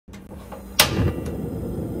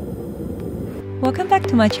welcome back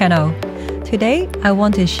to my channel. Today, I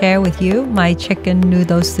want to share with you my chicken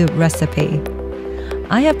noodle soup recipe.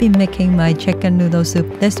 I have been making my chicken noodle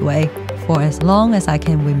soup this way for as long as I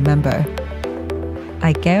can remember.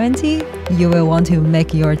 I guarantee you will want to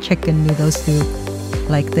make your chicken noodle soup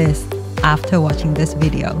like this after watching this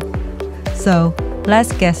video. So,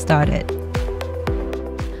 let's get started.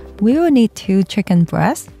 We will need 2 chicken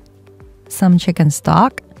breasts, some chicken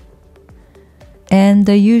stock, and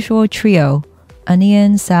the usual trio: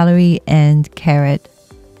 onion, celery, and carrot,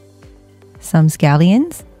 some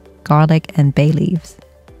scallions, garlic, and bay leaves.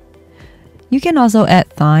 You can also add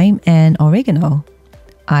thyme and oregano.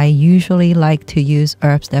 I usually like to use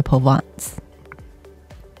herbes de Provence.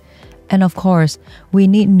 And of course, we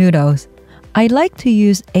need noodles. I like to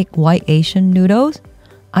use egg white Asian noodles.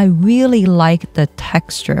 I really like the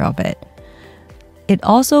texture of it. It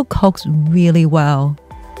also cooks really well.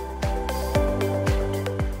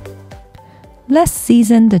 Let's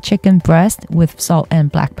season the chicken breast with salt and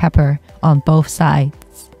black pepper on both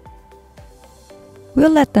sides.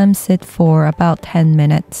 We'll let them sit for about 10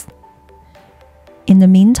 minutes. In the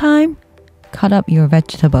meantime, cut up your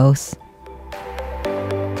vegetables.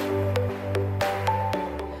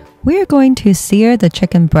 We're going to sear the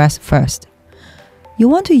chicken breast first. You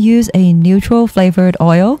want to use a neutral flavored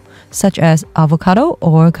oil, such as avocado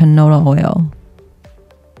or canola oil.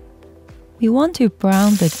 We want to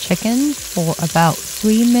brown the chicken for about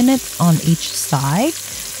 3 minutes on each side.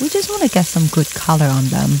 We just want to get some good color on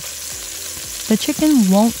them. The chicken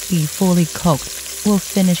won't be fully cooked. We'll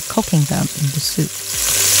finish cooking them in the soup.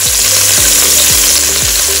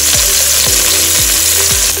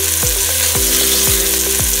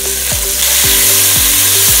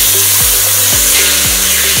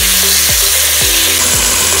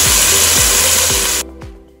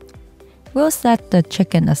 We'll set the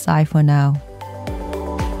chicken aside for now.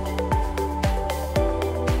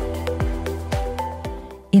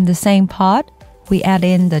 In the same pot, we add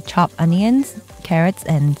in the chopped onions, carrots,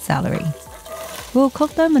 and celery. We'll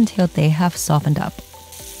cook them until they have softened up,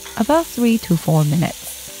 about 3 to 4 minutes.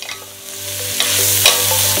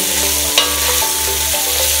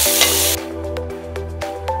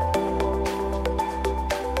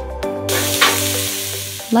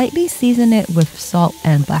 Lightly season it with salt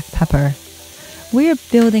and black pepper. We're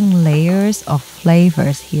building layers of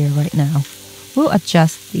flavors here right now. We'll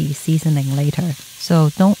adjust the seasoning later, so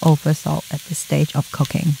don't over salt at this stage of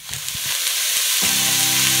cooking.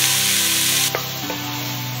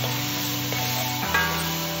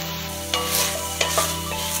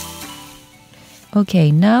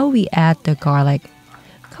 Okay, now we add the garlic.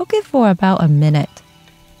 Cook it for about a minute.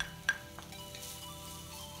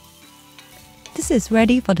 This is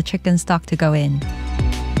ready for the chicken stock to go in.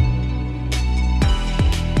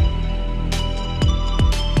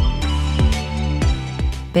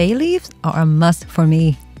 Bay leaves are a must for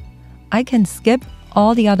me. I can skip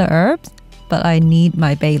all the other herbs, but I need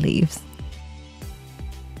my bay leaves.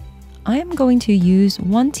 I am going to use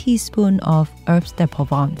 1 teaspoon of herbes de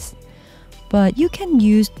Provence, but you can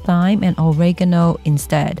use thyme and oregano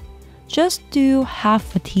instead. Just do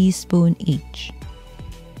half a teaspoon each.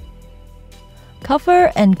 Cover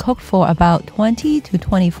and cook for about 20 to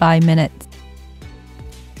 25 minutes.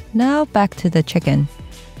 Now back to the chicken.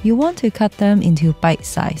 You want to cut them into bite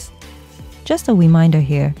size. Just a reminder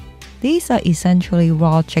here, these are essentially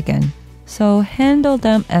raw chicken, so handle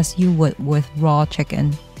them as you would with raw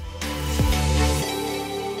chicken.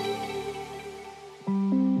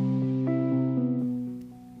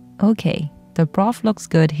 Okay, the broth looks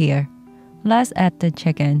good here. Let's add the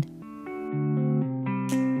chicken.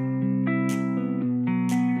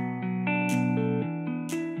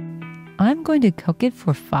 I'm going to cook it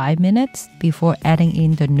for 5 minutes before adding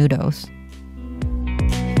in the noodles.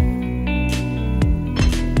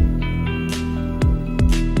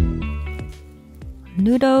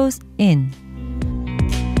 Noodles in.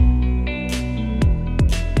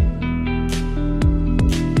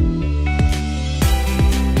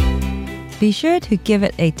 Be sure to give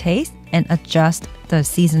it a taste and adjust the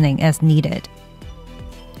seasoning as needed.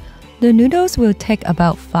 The noodles will take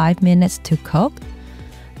about 5 minutes to cook.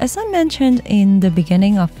 As I mentioned in the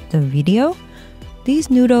beginning of the video, these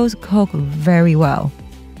noodles cook very well.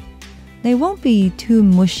 They won't be too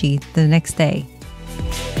mushy the next day.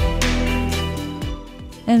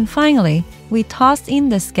 And finally, we toss in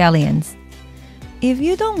the scallions. If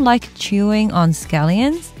you don't like chewing on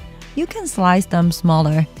scallions, you can slice them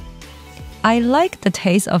smaller. I like the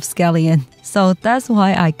taste of scallion, so that's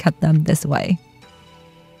why I cut them this way.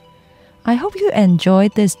 I hope you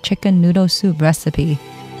enjoyed this chicken noodle soup recipe.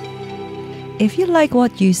 If you like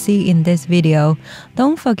what you see in this video,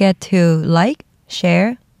 don't forget to like,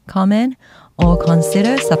 share, comment, or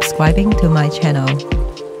consider subscribing to my channel.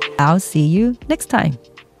 I'll see you next time.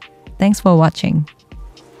 Thanks for watching.